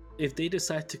 but if they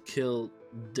decide to kill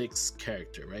Dick's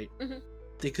character, right? Mm-hmm.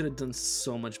 They could have done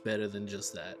so much better than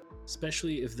just that.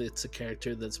 Especially if it's a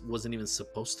character that wasn't even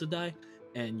supposed to die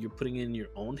and you're putting it in your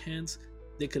own hands,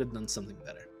 they could have done something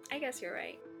better. I guess you're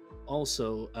right.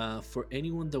 Also, for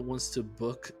anyone that wants to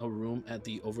book a room at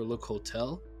the Overlook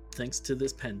Hotel, thanks to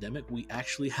this pandemic, we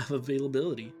actually have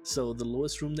availability. So the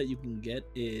lowest room that you can get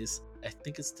is, I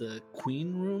think it's the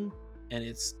Queen room, and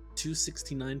it's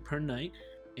 $269 per night.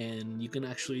 And you can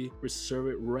actually reserve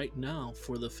it right now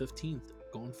for the 15th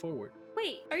going forward.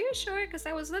 Wait, are you sure? Because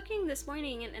I was looking this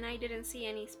morning and I didn't see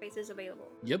any spaces available.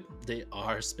 Yep, they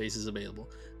are spaces available.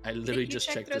 I literally just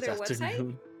check checked through this their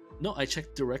afternoon. No, I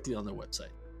checked directly on their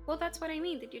website. Well, that's what I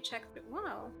mean. Did you check?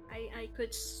 Wow, I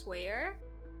could swear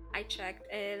I checked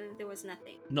and there was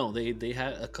nothing. No, they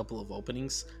had a couple of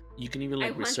openings. You can even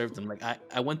like reserve them. Like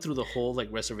I went through the whole like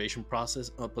reservation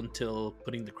process up until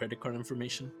putting the credit card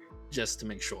information just to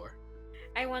make sure.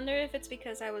 I wonder if it's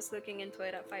because I was looking into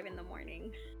it at 5 in the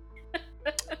morning.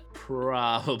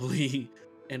 Probably.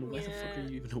 And why the fuck are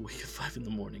you even awake at 5 in the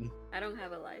morning? I don't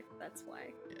have a life, that's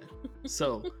why. Yeah.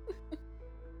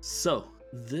 So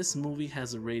this movie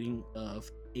has a rating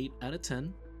of 8 out of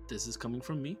 10. This is coming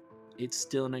from me. It's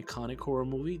still an iconic horror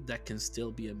movie that can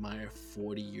still be admired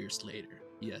 40 years later.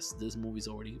 Yes, this movie's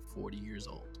already 40 years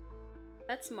old.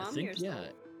 That's mom years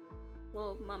old.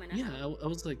 Well, mom and I. Yeah, I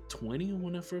was like 20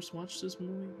 when I first watched this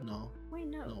movie. No. Wait,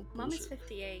 no. Mom is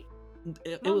 58.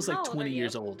 It was like 20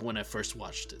 years old when I first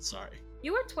watched it. Sorry.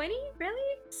 You were 20?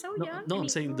 Really? So young? No, I'm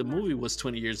saying the movie was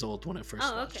 20 years old when I first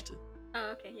watched it.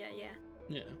 Oh, okay. Yeah.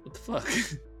 Yeah, what the fuck?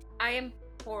 I am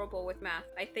horrible with math.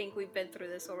 I think we've been through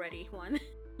this already, Juan.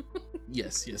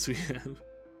 Yes, we have.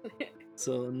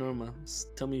 So, Norma,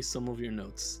 tell me some of your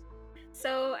notes.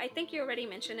 So, I think you already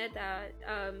mentioned it that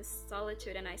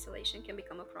solitude and isolation can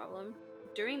become a problem.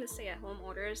 During the stay-at-home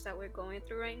orders that we're going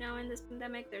through right now in this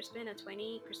pandemic, there's been a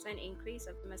 20% increase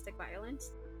of domestic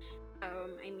violence.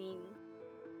 I mean,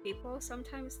 people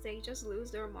sometimes they just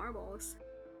lose their marbles,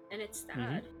 and it's sad.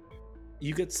 Mm-hmm.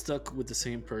 You get stuck with the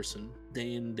same person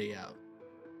day in, day out.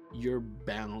 You're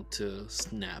bound to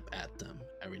snap at them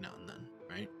every now and then,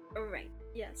 right? Right,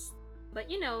 yes. But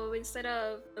instead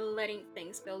of letting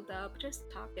things build up, just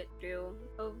talk it through.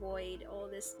 Avoid all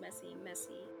this messy,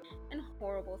 and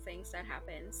horrible things that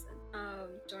happens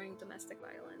during domestic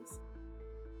violence.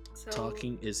 So,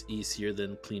 talking is easier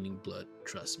than cleaning blood,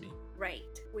 trust me.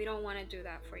 Right. We don't want to do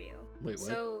that for you. Wait, what?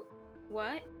 So,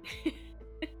 what?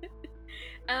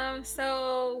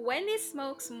 So Wendy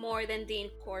smokes more than Dean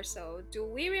Corso. Do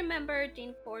we remember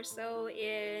Dean Corso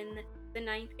in The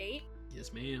Ninth Gate?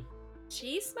 Yes, ma'am.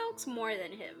 She smokes more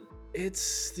than him.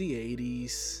 It's the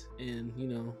 80s, and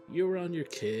you're around your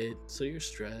kid, so you're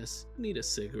stressed. You need a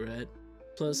cigarette.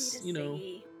 Plus,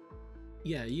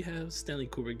 yeah, you have Stanley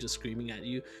Kubrick just screaming at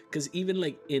you. Because even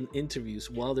like in interviews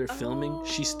while they're filming,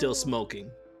 she's still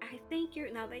smoking. I think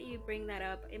now that you bring that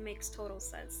up, it makes total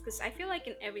sense. Because I feel like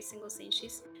in every single scene,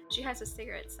 she has a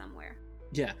cigarette somewhere.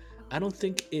 Yeah, I don't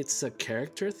think it's a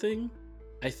character thing.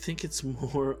 I think it's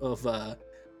more of a,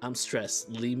 I'm stressed,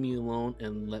 leave me alone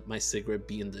and let my cigarette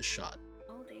be in this shot.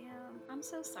 Oh damn, I'm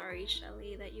so sorry,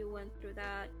 Shelly, that you went through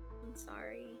that. I'm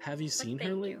sorry. Have you seen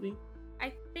her lately?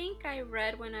 I think I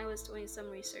read when I was doing some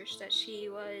research that she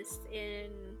was in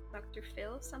Dr.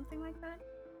 Phil, something like that.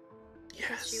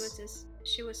 Yes.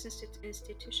 She was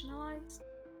institutionalized.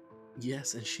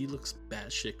 Yes, and she looks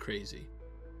batshit crazy.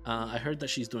 I heard that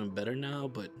she's doing better now,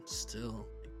 but still,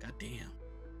 goddamn.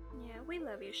 Yeah, we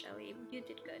love you, Shelly. You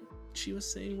did good. She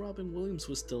was saying Robin Williams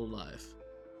was still alive.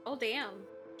 Oh damn.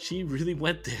 She really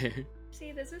went there.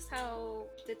 See, this is how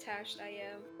detached I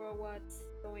am for what's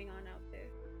going on out there.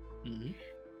 Mm-hmm.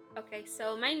 Okay,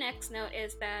 so my next note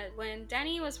is that when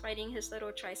Danny was riding his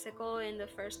little tricycle in the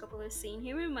first couple of scenes,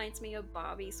 he reminds me of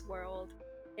Bobby's World.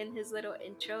 in his little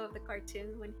intro of the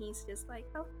cartoon when he's just like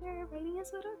out there riding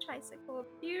his little tricycle.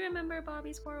 Do you remember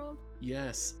Bobby's World?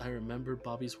 Yes, I remember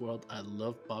Bobby's World. I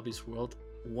love Bobby's World.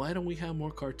 Why don't we have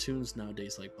more cartoons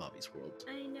nowadays like Bobby's World?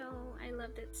 I know, I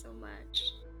loved it so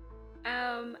much.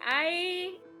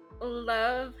 I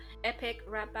love epic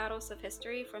rap battles of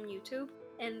history from YouTube,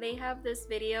 and they have this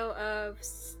video of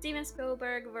Steven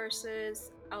Spielberg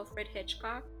versus Alfred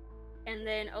Hitchcock, and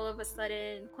then all of a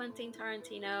sudden Quentin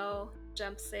Tarantino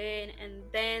jumps in, and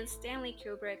then Stanley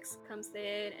Kubrick comes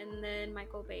in, and then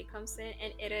Michael Bay comes in,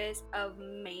 and it is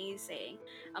amazing.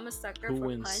 I'm a sucker Who for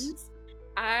wins? puns.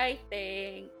 I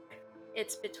think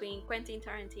it's between Quentin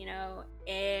Tarantino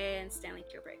and Stanley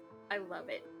Kubrick. I love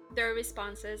it. Their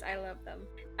responses, I love them.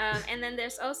 And then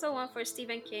there's also one for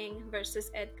Stephen King versus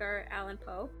Edgar Allan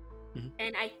Poe. Mhm.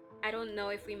 And I don't know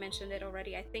if we mentioned it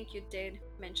already. I think you did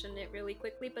mention it really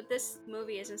quickly, but this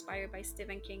movie is inspired by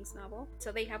Stephen King's novel.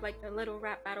 So they have like a little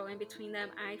rap battle in between them.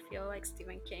 I feel like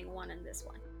Stephen King won in this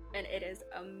one, and it is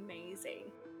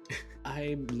amazing.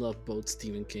 I love both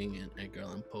Stephen King and Edgar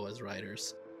Allan Poe as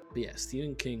writers. But yeah,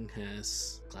 Stephen King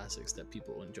has classics that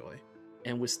people enjoy.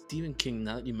 And with Stephen King,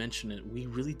 now that you mention it, we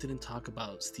really didn't talk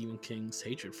about Stephen King's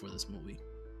hatred for this movie.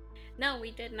 No, we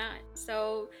did not.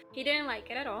 So he didn't like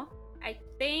it at all. I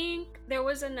think there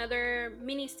was another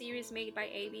mini series made by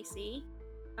ABC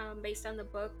based on the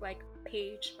book, like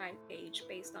page by page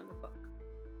based on the book.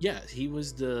 Yeah, he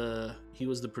was the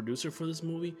producer for this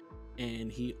movie,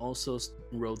 and he also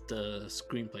wrote the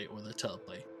screenplay or the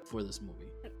teleplay for this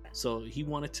movie. Like that. So he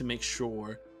wanted to make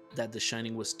sure that The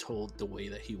Shining was told the way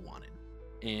that he wanted.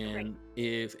 And Right.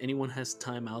 if anyone has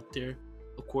time out there,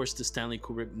 of course the Stanley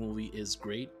Kubrick movie is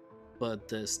great, but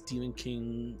the Stephen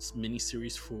King's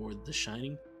miniseries for The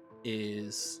Shining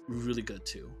is really good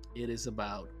too. It is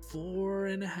about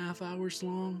 4.5 hours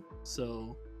long,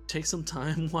 so take some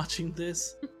time watching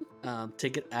this.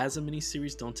 Take it as a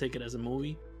miniseries, don't take it as a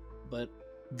movie. But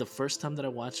the first time that I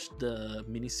watched the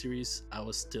miniseries, I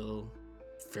was still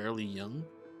fairly young,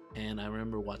 and I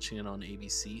remember watching it on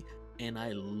ABC, and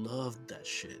I loved that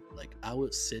shit. Like, I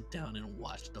would sit down and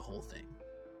watch the whole thing,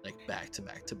 like back to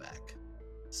back to back.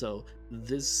 So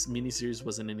this miniseries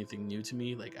wasn't anything new to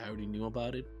me. Like, I already knew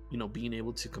about it. You know, being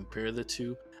able to compare the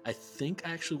two. I think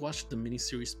I actually watched the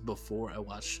miniseries before I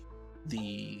watched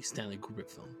the Stanley Kubrick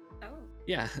film. Oh.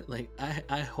 Yeah, like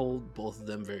I hold both of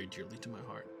them very dearly to my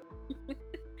heart.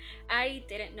 I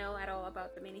didn't know at all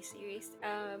about the miniseries.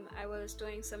 I was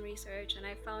doing some research and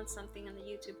I found something in the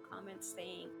YouTube comments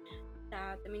saying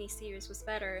that the miniseries was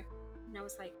better. And I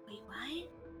was like, wait, what?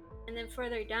 And then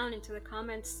further down into the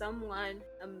comments, someone,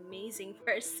 amazing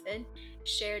person,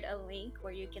 shared a link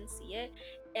where you can see it.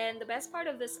 And the best part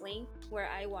of this link, where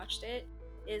I watched it,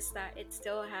 is that it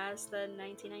still has the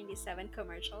 1997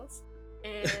 commercials.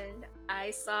 And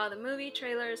I saw the movie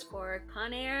trailers for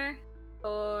Con Air,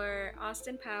 or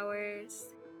Austin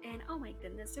Powers, and oh my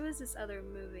goodness, there was this other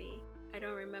movie. I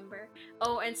don't remember.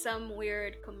 Oh, and some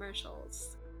weird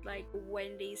commercials, like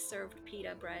Wendy's served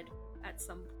pita bread at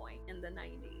some point in the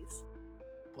 90s.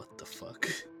 What the fuck?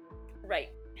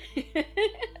 Right.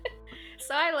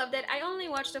 So I loved it. I only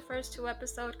watched the first 2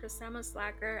 episodes because I'm a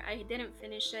slacker. I didn't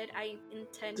finish it. I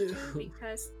intend to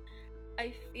because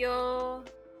I feel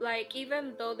like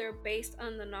even though they're based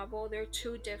on the novel, they're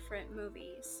 2 different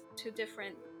movies, 2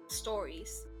 different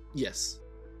stories. Yes.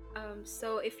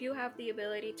 So if you have the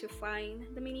ability to find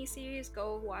the miniseries,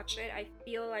 go watch it. I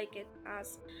feel like it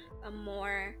has a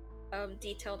more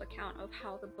detailed account of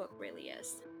how the book really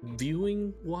is.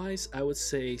 Viewing wise, I would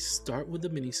say start with the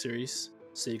miniseries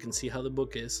so you can see how the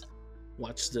book is.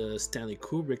 Watch the Stanley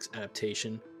Kubrick's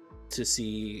adaptation to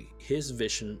see his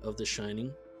vision of The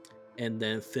Shining, and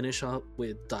then finish up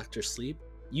with Dr. Sleep.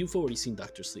 You've already seen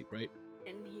Dr. Sleep, right?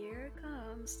 And here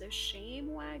comes the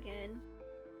shame wagon,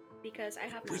 because I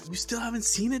have Wait, you still haven't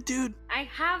seen it, dude? I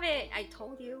have it. I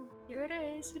told you. Here it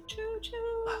is. Choo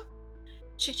choo.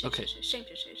 Okay. Shame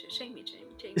me.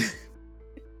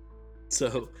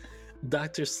 So,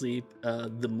 Dr. Sleep,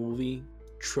 the movie,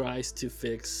 tries to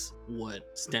fix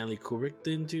what Stanley Kubrick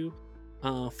didn't do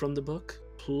from the book,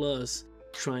 plus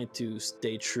trying to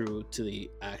stay true to the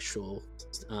actual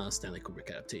Stanley Kubrick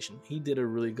adaptation.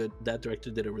 That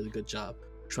director did a really good job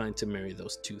trying to marry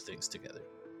those 2 things together.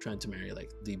 Trying to marry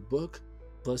like the book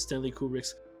plus Stanley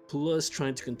Kubrick's, plus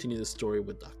trying to continue the story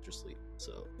with Dr. Sleep.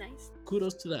 So Nice.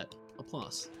 Kudos to that.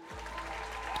 Applause.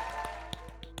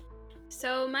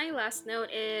 So my last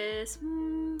note is,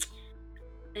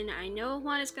 and I know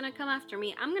Juan is gonna come after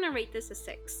me. I'm gonna rate this a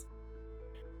 6.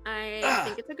 I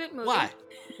think it's a good movie. Why?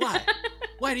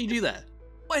 Why do you do that?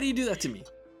 Why do you do that to me?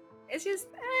 It's just,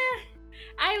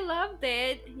 I loved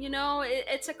it. You know,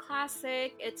 it's a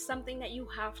classic. It's something that you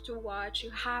have to watch, you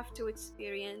have to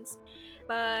experience.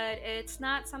 But it's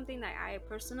not something that I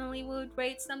personally would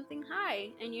rate something high.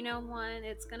 And you know, one,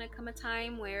 it's gonna come a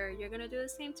time where you're gonna do the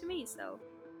same to me. So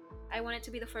I want it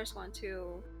to be the first one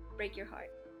to break your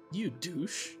heart. You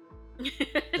douche.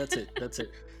 That's it. That's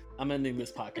it. I'm ending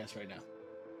this podcast right now.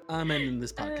 I'm ending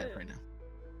this podcast right now.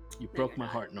 You broke my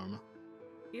heart, Norma.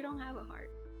 You don't have a heart.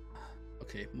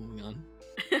 Okay, moving on.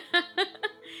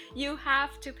 You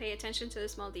have to pay attention to the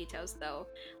small details, though,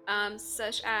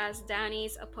 such as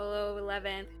Danny's Apollo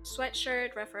 11th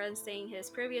sweatshirt referencing his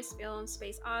previous film,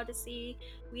 Space Odyssey.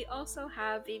 We also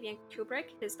have Vivian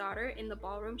Kubrick, his daughter, in the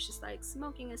ballroom. She's like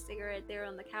smoking a cigarette there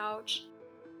on the couch.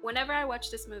 Whenever I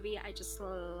watch this movie, I just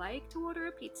like to order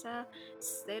a pizza,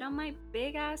 sit on my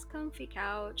big ass comfy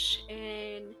couch,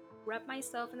 and wrap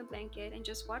myself in a blanket and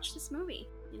just watch this movie.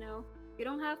 You know, you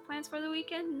don't have plans for the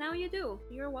weekend? Now you do.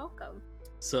 You're welcome.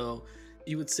 So,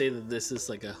 you would say that this is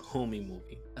like a homey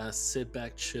movie. Sit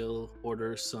back, chill,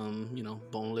 order some,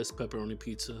 boneless pepperoni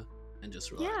pizza, and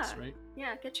just relax, right?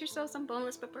 Yeah, get yourself some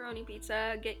boneless pepperoni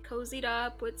pizza, get cozied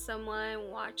up with someone,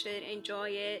 watch it, enjoy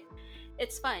it.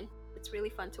 It's fun. It's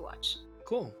really fun to watch.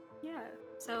 Cool. Yeah.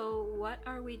 So, what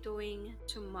are we doing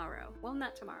tomorrow? Well,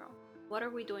 not tomorrow. What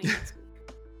are we doing next week?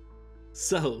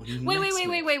 So, wait.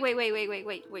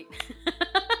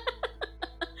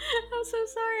 I'm so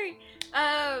sorry.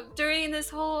 During this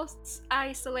whole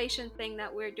isolation thing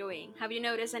that we're doing, have you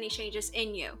noticed any changes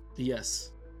in you?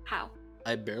 Yes. How?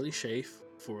 I barely shave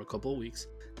for a couple of weeks.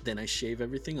 Then I shave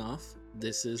everything off.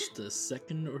 This is the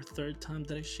second or third time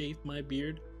that I shaved my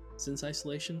beard since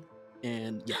isolation.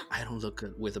 And yeah, I don't look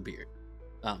good with a beard.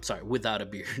 Without a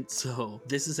beard. So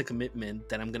this is a commitment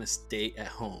that I'm gonna stay at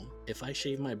home. If I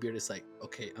shave my beard, it's like,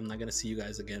 okay, I'm not gonna see you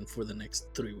guys again for the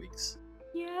next 3 weeks.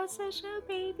 You have such a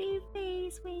baby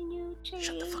face when you shave.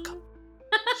 Shut the fuck up.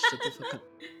 Shut the fuck up.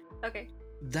 Okay.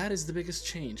 That is the biggest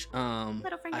change. I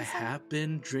have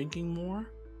been drinking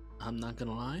more. I'm not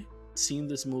gonna lie. Seeing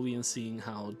this movie and seeing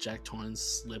how Jack Torrance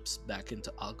slips back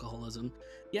into alcoholism,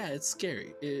 yeah, it's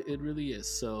scary. It really is.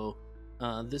 So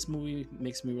this movie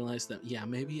makes me realize that, yeah,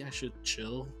 maybe I should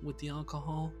chill with the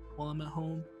alcohol while I'm at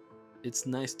home. It's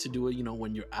nice to do it,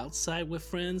 when you're outside with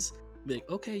friends. Be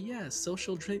like, okay, yeah,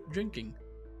 social drinking.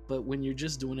 But when you're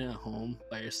just doing it at home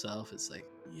by yourself, it's like,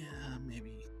 yeah,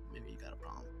 maybe you got a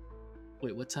problem.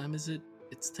 Wait, what time is it?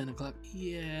 It's 10 o'clock.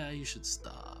 Yeah, you should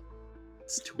stop.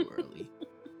 It's too early.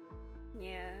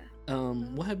 Yeah.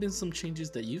 What have been some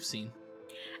changes that you've seen?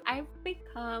 I've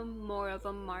become more of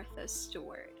a Martha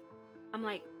Stewart. I'm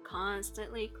like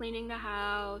constantly cleaning the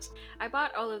house. I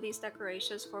bought all of these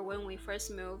decorations for when we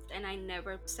first moved and I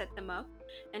never set them up.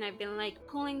 And I've been like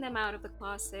pulling them out of the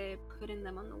closet, putting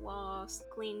them on the walls,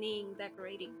 cleaning,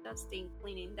 decorating, dusting,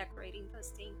 cleaning, decorating,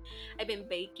 dusting. I've been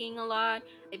baking a lot.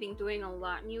 I've been doing a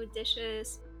lot new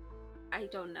dishes. I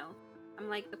don't know. I'm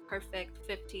like the perfect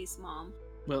 50s mom.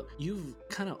 Well, you've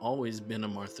kind of always been a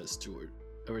Martha Stewart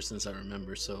ever since I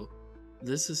remember, so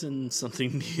this isn't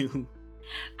something new.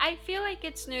 I feel like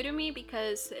it's new to me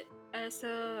because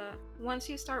once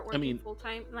you start working full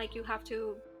time, like you have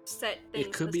to set things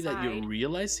It could aside. be that you're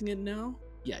realizing it now.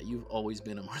 Yeah, you've always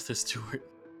been a Martha Stewart.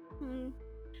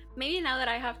 Maybe now that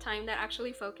I have time that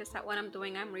actually focus at what I'm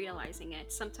doing, I'm realizing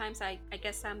it. Sometimes I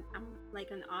guess I'm like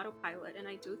an autopilot and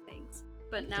I do things.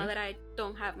 But now that I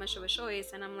don't have much of a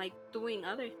choice and I'm like doing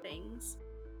other things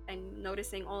and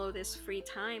noticing all of this free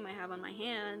time I have on my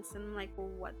hands, and I'm like, well,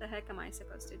 what the heck am I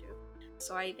supposed to do?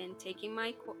 So I've been taking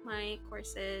my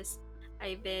courses,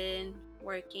 I've been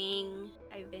working,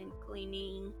 I've been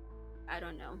cleaning, I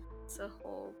don't know. It's a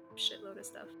whole shitload of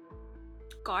stuff.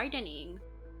 Gardening.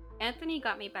 Anthony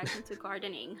got me back into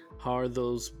gardening. How are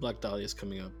those black dahlias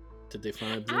coming up? Did they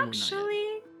finally bloom?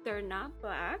 Actually, they're not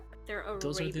black. They're Arabian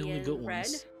those are the only good red.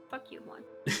 ones. Fuck you, one.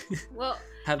 Well,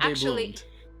 have they actually, bloomed?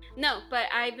 No, but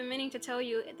I've been meaning to tell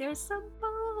you, there's some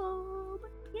bulb.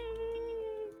 Yay!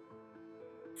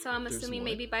 So I'm assuming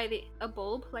maybe by a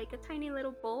bulb, like a tiny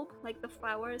little bulb, like the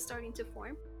flower is starting to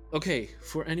form. Okay,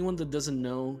 for anyone that doesn't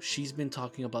know, she's been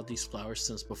talking about these flowers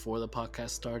since before the podcast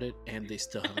started, and they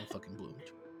still haven't fucking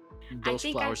bloomed. Those I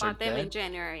think flowers I bought are them dead. in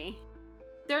January.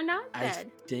 They're not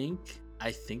dead.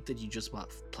 I think that you just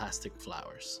bought plastic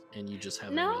flowers and you just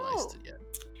haven't realized it yet.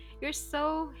 You're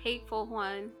so hateful,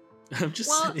 Juan. I'm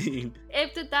just saying.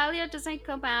 If the dahlia doesn't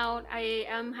come out, I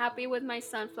am happy with my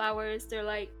sunflowers. They're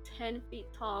like 10 feet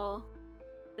tall.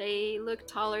 They look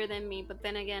taller than me, but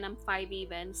then again, I'm 5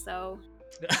 even, so.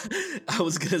 I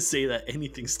was gonna say that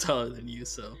anything's taller than you,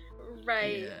 so.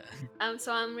 Right. Yeah.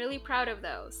 So I'm really proud of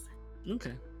those.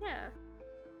 Okay. Yeah.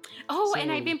 Oh,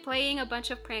 and I've So, been playing a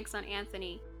bunch of pranks on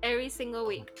Anthony. Every single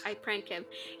week, I prank him.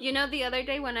 You know, the other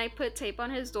day when I put tape on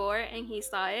his door and he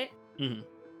saw it, mhm.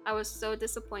 I was so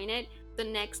disappointed. The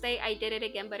next day, I did it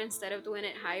again, but instead of doing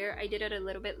it higher, I did it a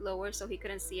little bit lower so he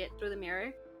couldn't see it through the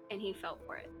mirror, and he fell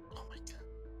for it. Oh my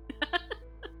god.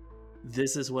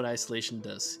 This is what isolation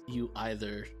does. You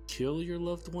either kill your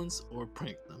loved ones or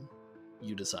prank them.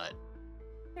 You decide.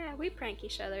 Yeah, we prank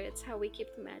each other. It's how we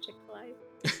keep the magic alive.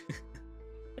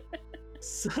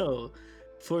 So,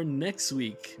 for next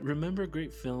week, remember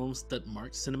great films that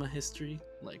marked cinema history,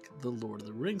 like the Lord of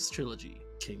the Rings trilogy,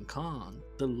 King Kong,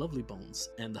 The Lovely Bones,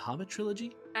 and the Hobbit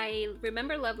trilogy? I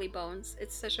remember Lovely Bones.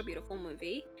 It's such a beautiful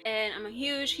movie. And I'm a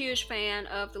huge, huge fan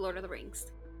of The Lord of the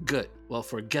Rings. Good. Well,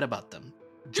 forget about them.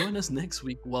 Join us next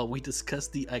week while we discuss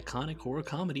the iconic horror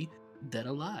comedy Dead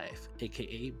Alive,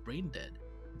 aka Brain Dead,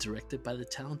 directed by the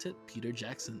talented Peter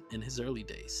Jackson in his early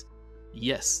days.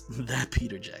 Yes, that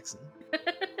Peter Jackson.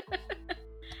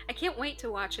 I can't wait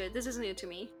to watch it. This is new to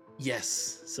me.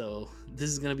 Yes, so this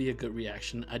is gonna be a good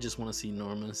reaction. I just want to see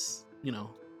Norma's,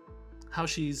 how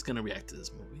she's gonna react to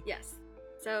this movie. Yes.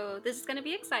 So this is going to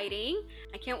be exciting.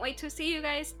 I can't wait to see you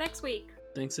guys next week.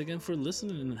 Thanks again for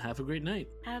listening and have a great night.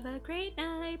 Have a great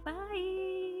night. Bye.